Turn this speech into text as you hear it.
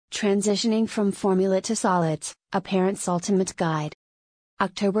Transitioning from formula to solids, a parent's ultimate guide.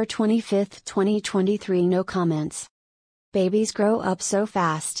 October 25, 2023. No comments. Babies grow up so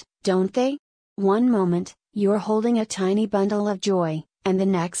fast, don't they? One moment, you're holding a tiny bundle of joy, and the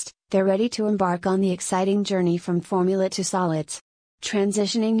next, they're ready to embark on the exciting journey from formula to solids.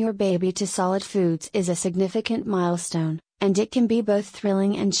 Transitioning your baby to solid foods is a significant milestone, and it can be both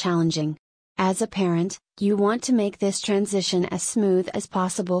thrilling and challenging. As a parent, you want to make this transition as smooth as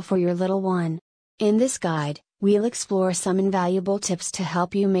possible for your little one. In this guide, we'll explore some invaluable tips to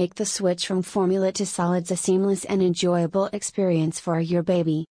help you make the switch from formula to solids a seamless and enjoyable experience for your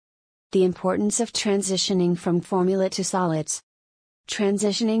baby. The importance of transitioning from formula to solids.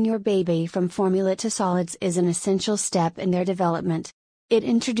 Transitioning your baby from formula to solids is an essential step in their development. It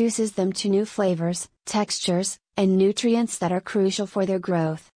introduces them to new flavors, textures, and nutrients that are crucial for their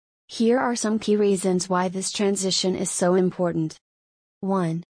growth. Here are some key reasons why this transition is so important.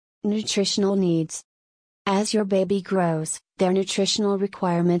 1. Nutritional needs. As your baby grows, their nutritional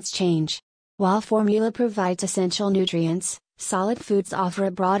requirements change. While formula provides essential nutrients, solid foods offer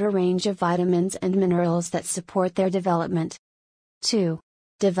a broader range of vitamins and minerals that support their development. 2.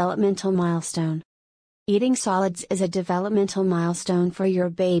 Developmental milestone. Eating solids is a developmental milestone for your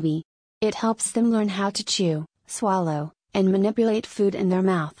baby. It helps them learn how to chew, swallow, and manipulate food in their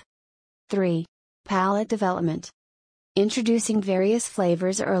mouth. 3. Palate development. Introducing various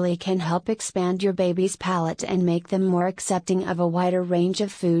flavors early can help expand your baby's palate and make them more accepting of a wider range of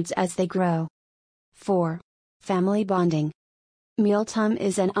foods as they grow. 4. Family bonding. Mealtime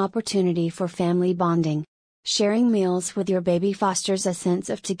is an opportunity for family bonding. Sharing meals with your baby fosters a sense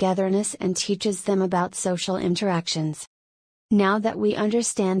of togetherness and teaches them about social interactions. Now that we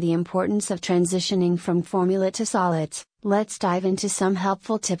understand the importance of transitioning from formula to solids, let's dive into some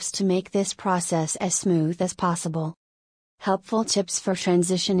helpful tips to make this process as smooth as possible. Helpful tips for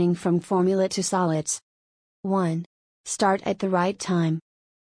transitioning from formula to solids. 1. Start at the right time.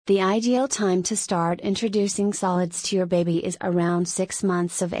 The ideal time to start introducing solids to your baby is around 6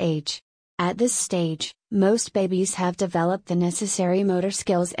 months of age. At this stage, most babies have developed the necessary motor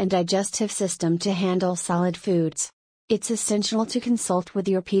skills and digestive system to handle solid foods. It's essential to consult with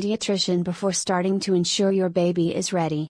your pediatrician before starting to ensure your baby is ready.